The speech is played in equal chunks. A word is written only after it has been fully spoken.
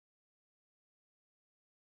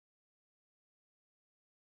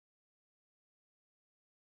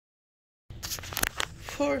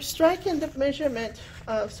For strike and dip measurement,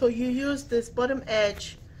 so you use this bottom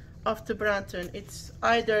edge of the Brunton. It's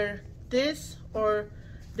either this or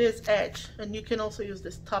this edge, and you can also use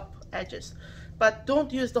this top edges. But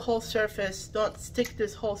don't use the whole surface. Don't stick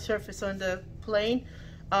this whole surface on the plane.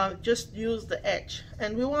 Just use the edge.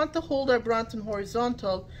 And we want to hold our Brunton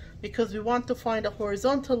horizontal because we want to find a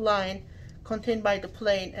horizontal line contained by the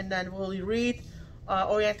plane, and then we'll read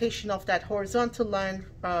orientation of that horizontal line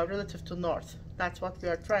relative to north. That's what we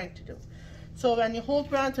are trying to do. So when you hold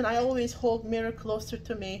Brunton, I always hold mirror closer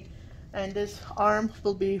to me, and this arm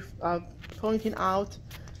will be pointing out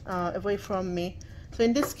away from me. So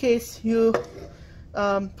in this case, you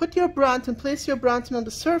put your Brunton, place your Brunton on the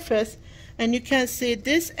surface, and you can see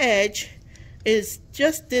this edge is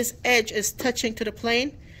just this edge is touching to the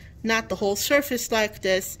plane, not the whole surface like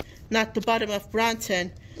this, not the bottom of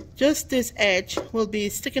Brunton. Just this edge will be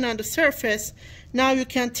sticking on the surface. Now you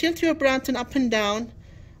can tilt your Brunton up and down.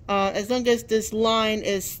 As long as this line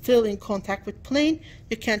is still in contact with plane,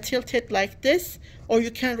 you can tilt it like this, or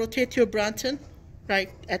you can rotate your Brunton right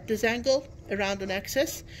at this angle around an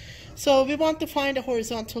axis. So we want to find a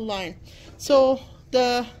horizontal line. So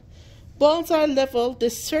the bullseye level,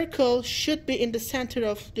 this circle should be in the center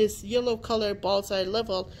of this yellow color bullseye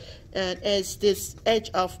level, and as this edge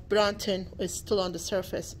of Brunton is still on the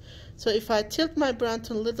surface. So if I tilt my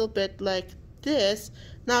Brunton a little bit like this,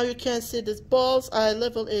 now you can see this bullseye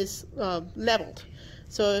level is leveled.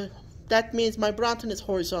 So that means my Brunton is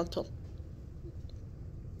horizontal.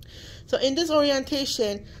 So in this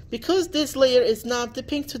orientation, because this layer is now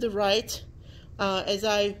dipping to the right, as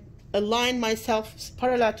I align myself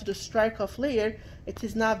parallel to the strike of layer, it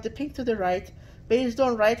is now dipping to the right. Based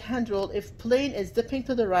on right hand rule, if plane is dipping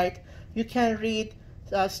to the right, you can read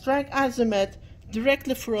strike azimuth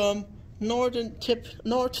directly from north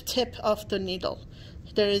tip of the needle.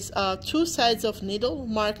 There is two sides of needle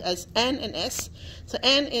marked as N and S. So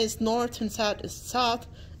N is north and south is south,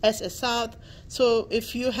 S is south. So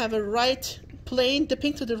if you have a right plane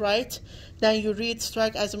dipping to the right, then you read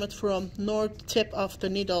strike azimuth from north tip of the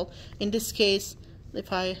needle. In this case,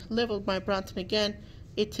 if I level my Brunton again,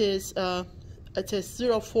 it is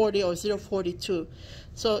 040 or 042.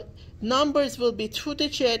 So numbers will be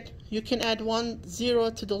 2-digit. You can add 1 0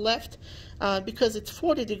 to the left. Because it's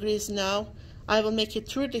 40 degrees now, I will make it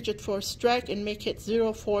 3-digit for strike and make it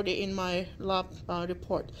 040 in my lab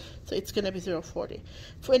report. So it's going to be 040.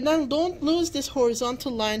 And then don't lose this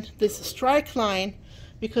horizontal line, this strike line,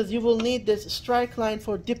 because you will need this strike line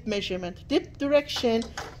for dip measurement. Dip direction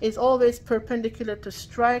is always perpendicular to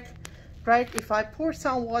strike, right? If I pour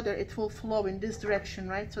some water, it will flow in this direction,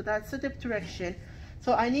 right? So that's the dip direction.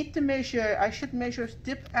 So I need to measure, I should measure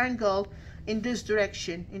dip angle in this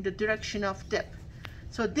direction, in the direction of dip.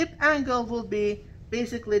 So dip angle will be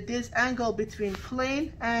basically this angle between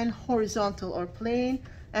plane and horizontal, or plane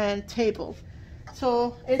and table.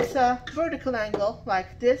 So it's a vertical angle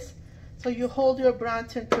like this. So you hold your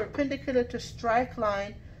Brunton perpendicular to strike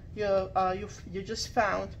line you just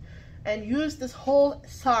found, and use this whole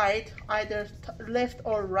side, either left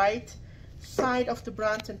or right side of the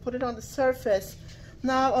Brunton, put it on the surface.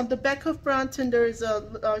 Now on the back of Brunton there is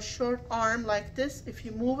a short arm like this. If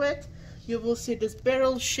you move it, you will see this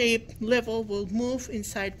barrel shaped level will move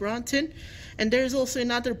inside Brunton, and there is also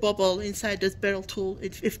another bubble inside this barrel tool.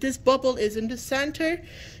 If this bubble is in the center,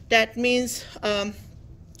 that means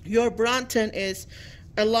your Brunton is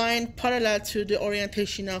aligned parallel to the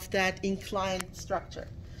orientation of that inclined structure.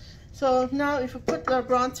 So now if you put the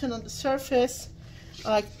Brunton on the surface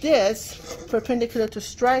like this, perpendicular to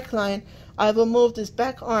strike line, I will move this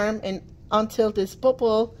back arm and until this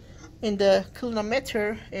bubble in the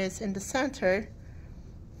clinometer is in the center,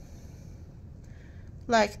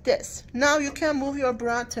 like this. Now you can move your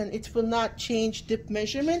Brunton. It will not change dip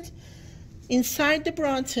measurement. Inside the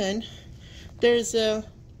Brunton, there's a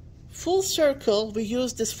full circle. We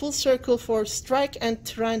use this full circle for strike and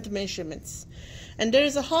trend measurements. And there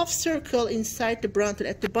is a half circle inside the Brunton,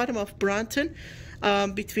 at the bottom of Brunton,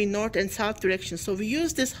 between north and south direction. So we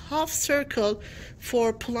use this half circle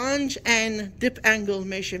for plunge and dip angle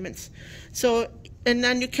measurements. So, and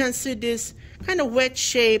then you can see this kind of wedge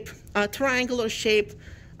shape, triangular shape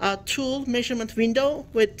tool measurement window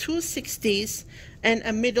with two 60s and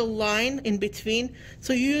a middle line in between.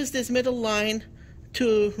 So you use this middle line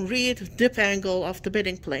to read dip angle of the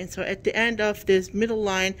bedding plane. So at the end of this middle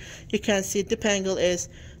line, you can see dip angle is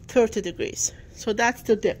 30 degrees. So that's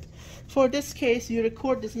the dip. For this case, you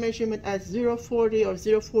record this measurement as 040 or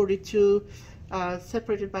 042,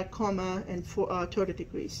 separated by comma, and 30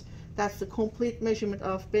 degrees. That's the complete measurement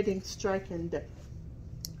of bedding, strike, and dip.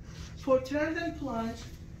 For trend and plunge,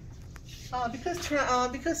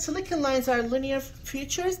 Because silicon lines are linear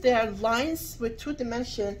features, they are lines with two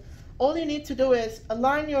dimensions. All you need to do is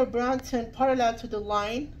align your Brunton parallel to the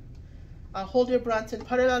line, hold your Brunton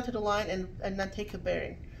parallel to the line, and then take a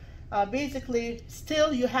bearing. Basically,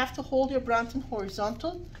 still you have to hold your Brunton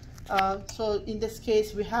horizontal. So in this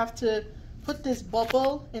case, we have to put this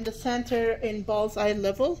bubble in the center in bullseye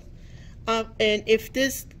level. And if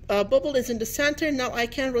this bubble is in the center, now I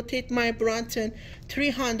can rotate my Brunton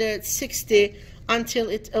 360 until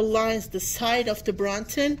it aligns the side of the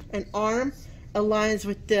Brunton and arm aligns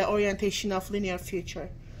with the orientation of linear feature.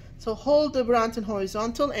 So hold the Brunton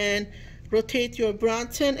horizontal and rotate your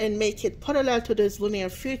Brunton and make it parallel to this linear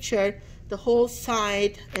feature. The whole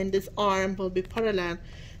side and this arm will be parallel.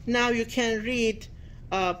 Now you can read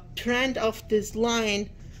trend of this line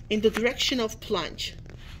in the direction of plunge,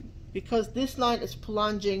 because this line is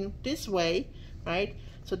plunging this way, right?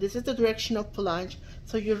 So this is the direction of plunge.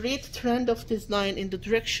 So you read trend of this line in the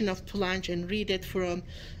direction of plunge and read it from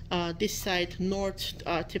this side, north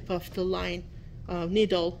tip of the line,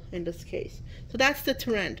 needle in this case. So that's the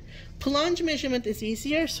trend. Plunge measurement is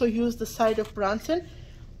easier, so use the side of Brunton.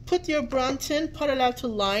 Put your Brunton parallel to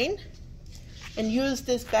line and use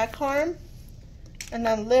this back arm, and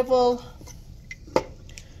then level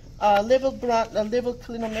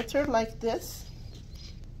clinometer like this.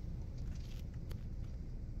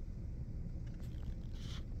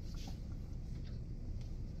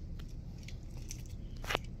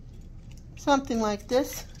 Something like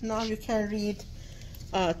this. Now you can read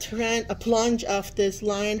a plunge of this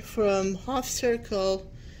line from half circle.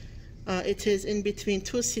 It is in between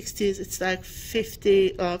 260s. It's like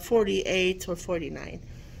 50, 48 or 49.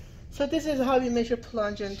 So this is how we measure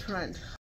plunge and trend.